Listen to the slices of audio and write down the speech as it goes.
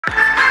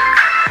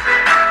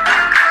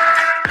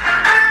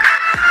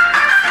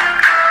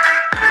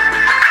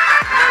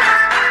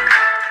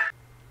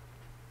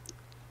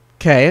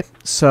Okay,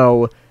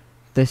 so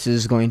this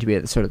is going to be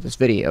at the start of this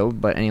video,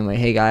 but anyway,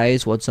 hey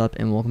guys, what's up,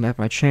 and welcome back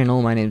to my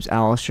channel. My name's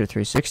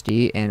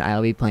Alistair360, and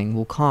I'll be playing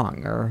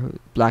Wukong, or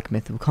Black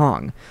Myth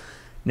Wukong.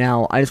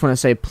 Now, I just want to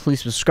say,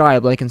 please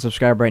subscribe, like, and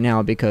subscribe right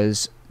now,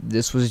 because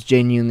this was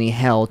genuinely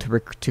hell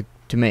to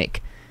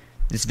make.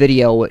 This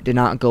video did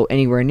not go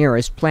anywhere near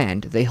as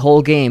planned. The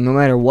whole game, no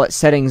matter what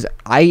settings,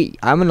 I'm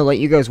gonna let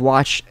you guys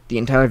watch the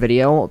entire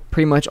video,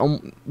 pretty much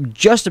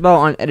just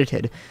about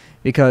unedited,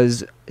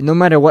 because no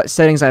matter what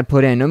settings I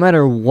put in, no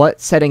matter what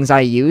settings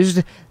I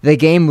used, the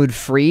game would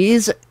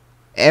freeze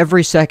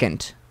every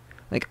second.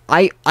 Like,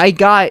 I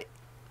got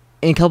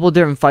in a couple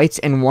different fights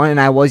in one, and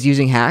I was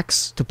using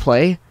hacks to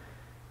play.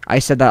 I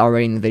said that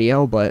already in the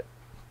video, but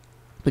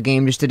the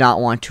game just did not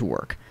want to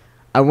work.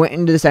 I went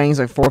into the settings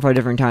like 4 or 5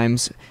 different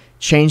times,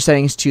 changed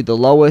settings to the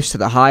lowest to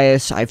the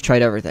highest. I've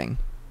tried everything.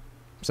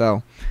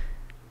 So,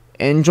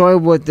 enjoy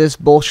what this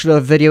bullshit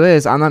of video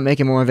is. I'm not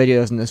making more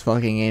videos in this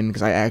fucking game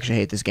because I actually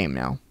hate this game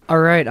now.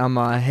 Alright,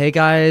 hey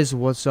guys,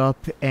 what's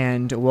up,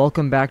 and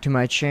welcome back to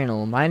my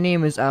channel. My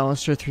name is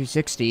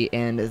Alistair360,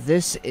 and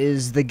this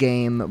is the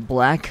game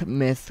Black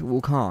Myth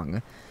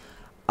Wukong.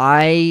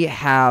 I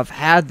have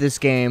had this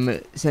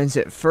game since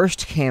it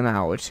first came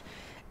out,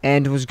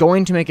 and was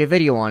going to make a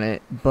video on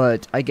it,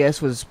 but I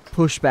guess was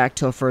pushed back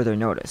till further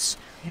notice.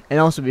 And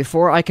also,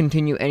 before I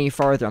continue any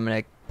farther, I'm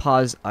going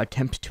to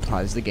attempt to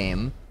pause the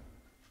game.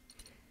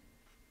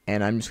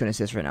 And I'm just going to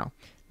say this right now.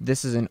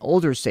 This is an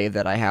older save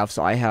that I have,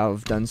 so I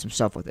have done some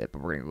stuff with it,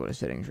 but we're going to go to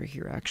settings right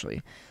here,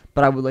 actually.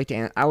 But I would like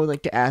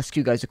to ask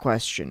you guys a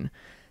question.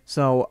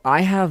 So,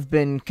 I have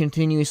been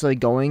continuously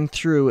going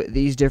through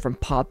these different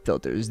pop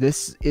filters.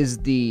 This is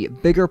the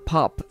bigger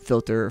pop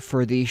filter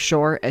for the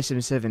Shure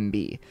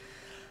SM7B.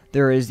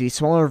 There is the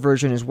smaller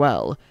version as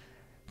well.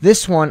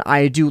 This one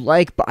I do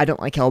like, but I don't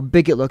like how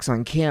big it looks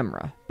on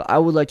camera. But I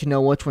would like to know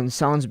which one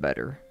sounds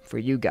better for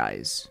you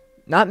guys.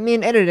 Not me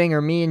in editing or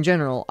me in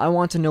general. I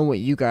want to know what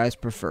you guys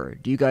prefer.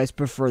 Do you guys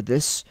prefer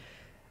this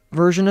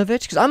version of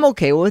it? Because I'm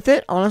okay with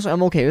it. Honestly,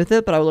 I'm okay with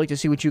it, but I would like to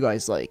see what you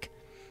guys like.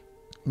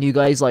 Do you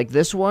guys like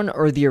this one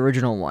or the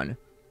original one?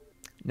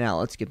 Now,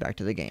 let's get back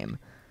to the game.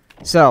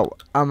 So,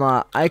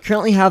 I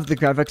currently have the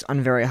graphics on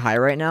very high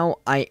right now.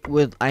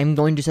 I'm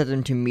going to set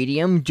them to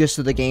medium just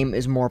so the game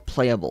is more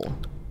playable.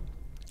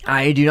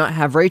 I do not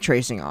have ray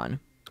tracing on,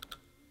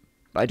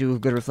 but I do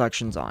have good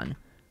reflections on.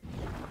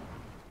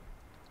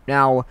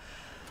 Now,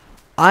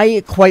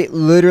 I quite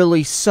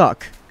literally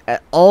suck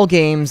at all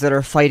games that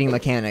are fighting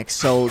mechanics.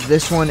 So,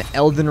 this one,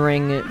 Elden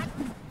Ring.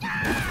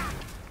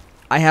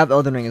 I have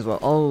Elden Ring as well.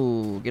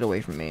 Oh, get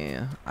away from me.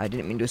 I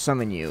didn't mean to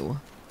summon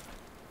you.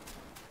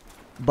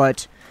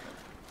 But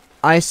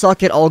I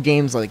suck at all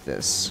games like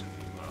this.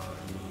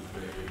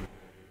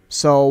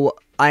 So,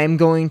 I'm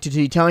going to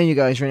be telling you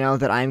guys right now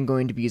that I'm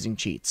going to be using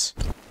cheats.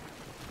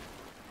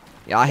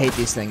 Yeah, I hate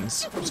these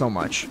things so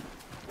much.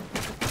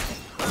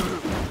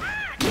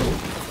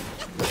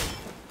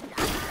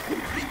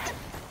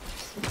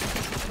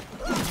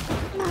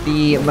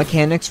 The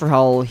mechanics for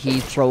how he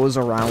throws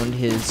around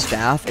his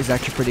staff is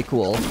actually pretty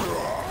cool.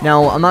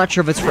 Now, I'm not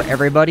sure if it's for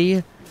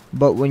everybody,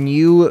 but when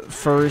you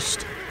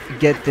first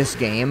get this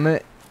game,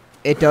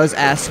 it does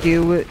ask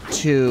you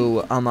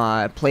to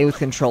play with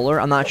controller.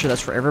 I'm not sure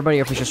that's for everybody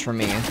or if it's just for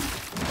me.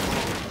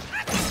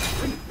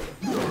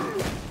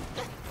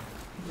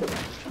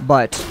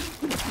 But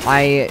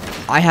I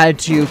had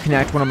to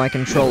connect one of my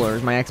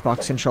controllers, my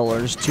Xbox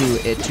controllers, to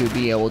it to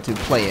be able to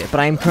play it. But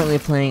I'm currently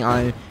playing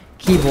on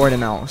keyboard and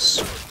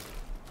mouse.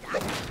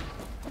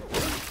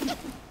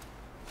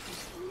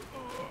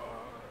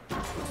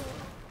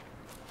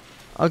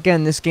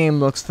 Again, this game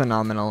looks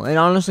phenomenal. And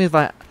honestly,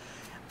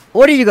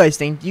 what do you guys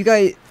think?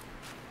 I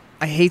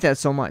hate that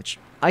so much.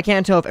 I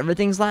can't tell if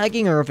everything's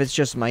lagging or if it's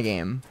just my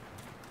game.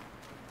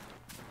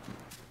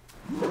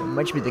 It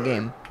might be the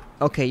game.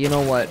 Okay, you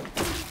know what?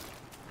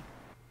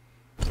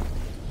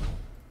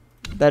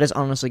 That is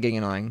honestly getting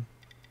annoying.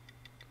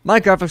 My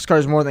graphics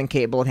card is more than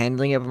capable of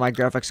handling it, but my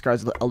graphics card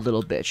is a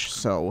little bitch,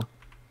 so.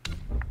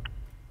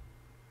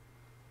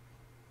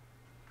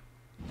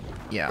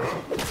 Yeah.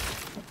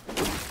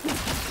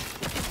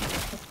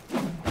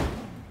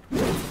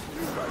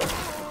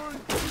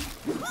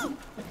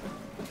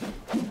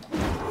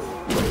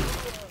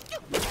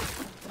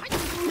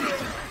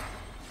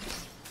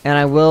 And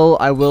I will,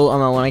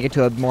 when I get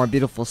to a more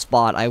beautiful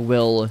spot, I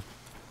will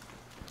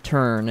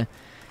turn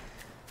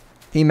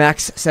the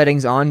max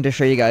settings on to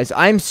show you guys.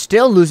 I'm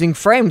still losing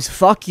frames,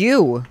 fuck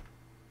you!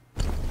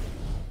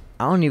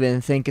 I don't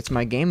even think it's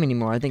my game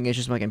anymore, I think it's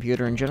just my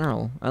computer in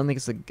general. I don't think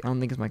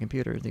it's my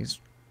computer,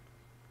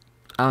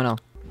 I don't know,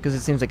 because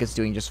it seems like it's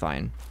doing just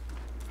fine.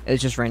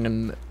 It's just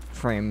random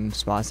frame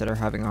spots that are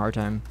having a hard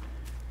time.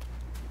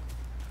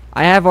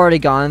 I have already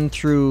gone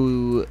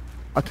through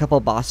a couple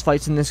boss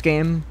fights in this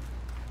game.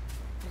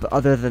 But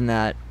other than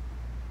that,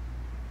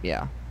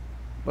 yeah.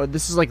 But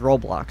this is like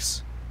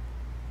Roblox.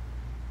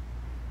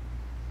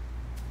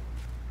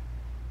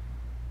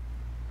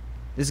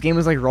 This game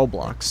is like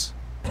Roblox.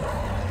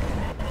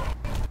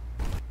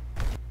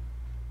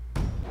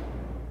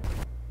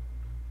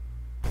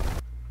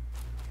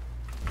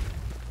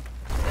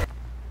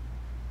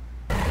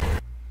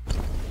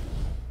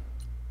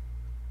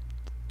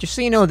 Just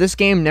so you know, this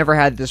game never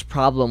had this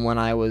problem when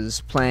I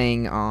was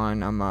playing on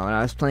when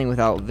I was playing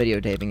without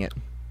videotaping it.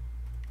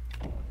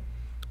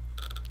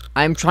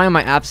 I'm trying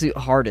my absolute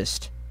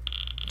hardest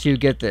to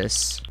get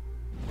this.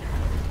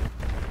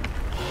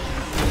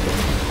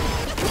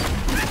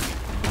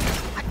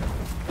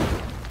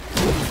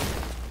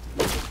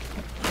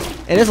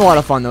 It is a lot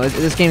of fun though.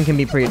 This game can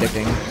be pretty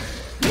addicting.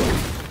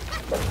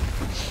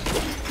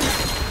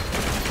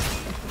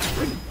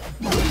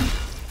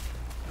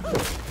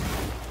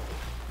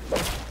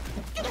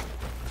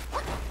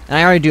 And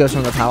I already do have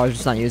some of the powers,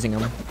 just not using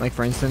them. Like,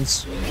 for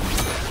instance.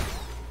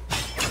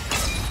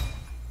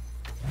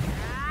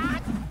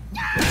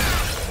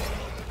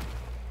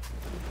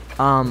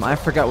 I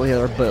forgot what the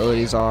other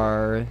abilities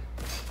are.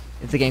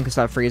 If the game can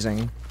stop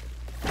freezing.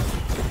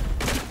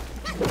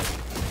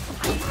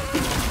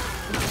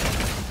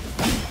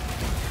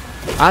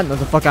 I don't know what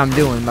the fuck I'm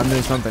doing, but I'm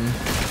doing something.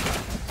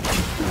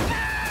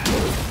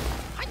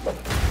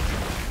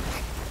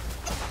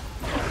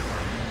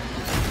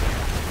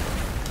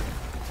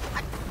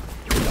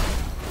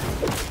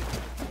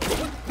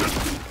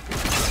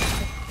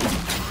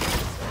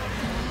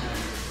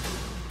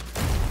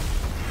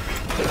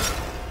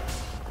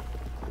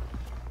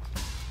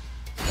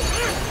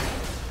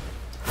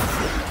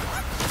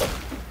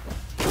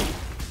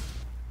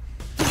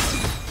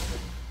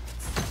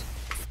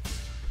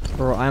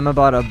 Bro, I'm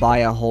about to buy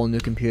a whole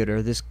new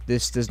computer. This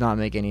does not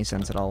make any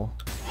sense at all.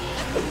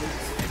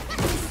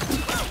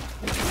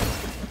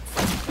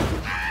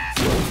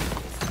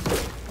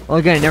 Well,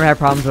 again, I never had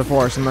problems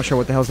before, so I'm not sure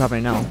what the hell's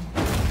happening now.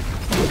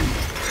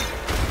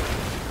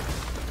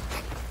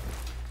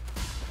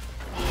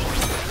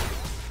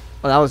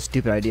 Oh, that was a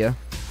stupid idea.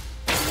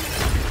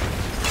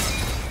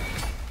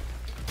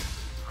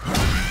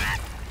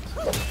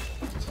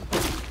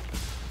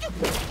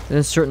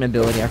 There's a certain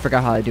ability, I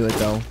forgot how to do it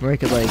though, where I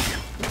could like...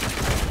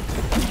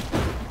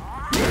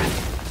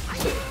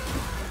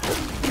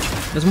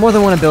 There's more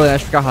than one ability, I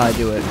just forgot how to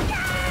do it.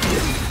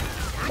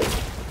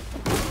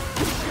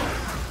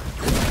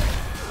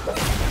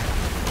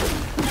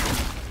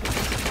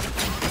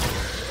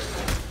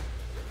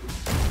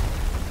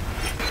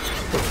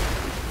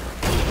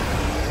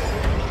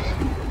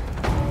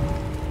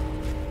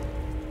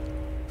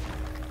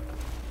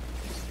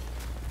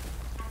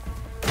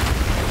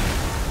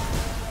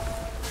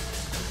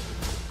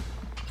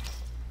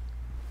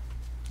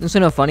 It's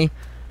kind of funny.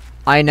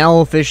 I now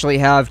officially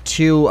have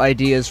 2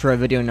 ideas for a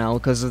video now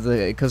because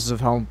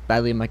of how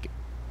badly my...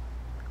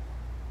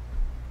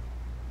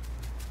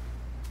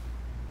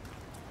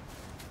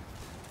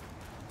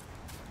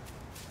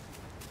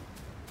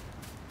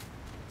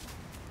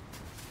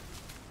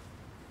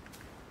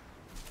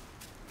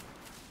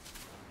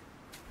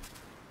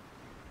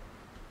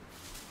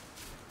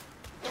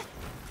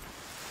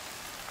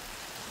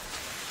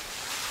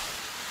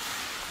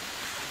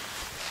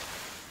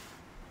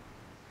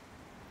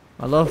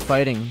 I love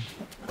fighting.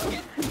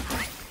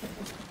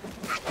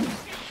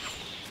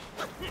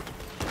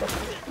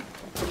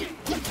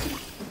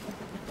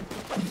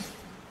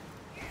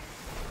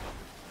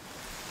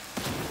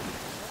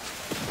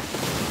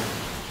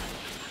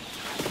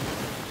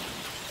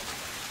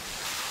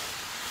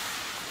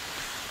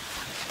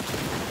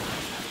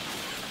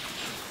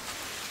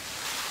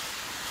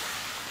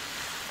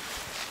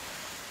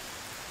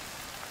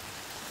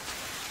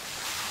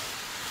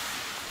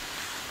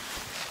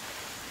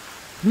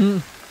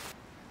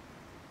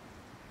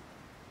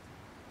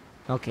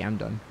 Okay, I'm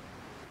done.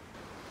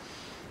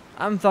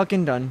 I'm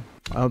fucking done.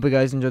 I hope you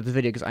guys enjoyed the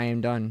video because I am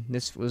done.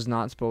 This was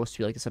not supposed to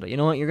be like this at all. You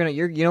know what you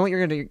know what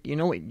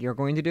you're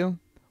going to do?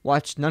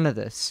 Watch none of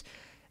this.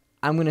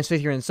 I'm gonna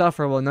sit here and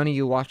suffer while none of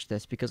you watch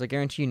this because I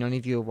guarantee you none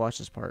of you have watched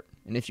this part.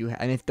 And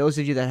if those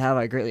of you that have,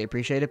 I greatly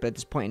appreciate it. But at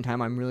this point in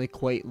time, I'm really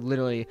quite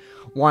literally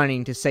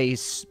wanting to say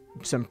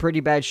some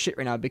pretty bad shit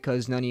right now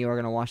because none of you are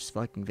gonna watch this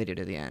fucking video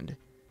to the end.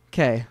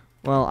 Okay,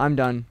 well I'm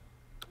done.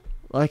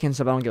 Like and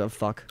sub. I don't give a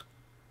fuck.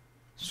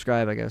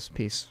 Subscribe, I guess.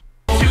 Peace.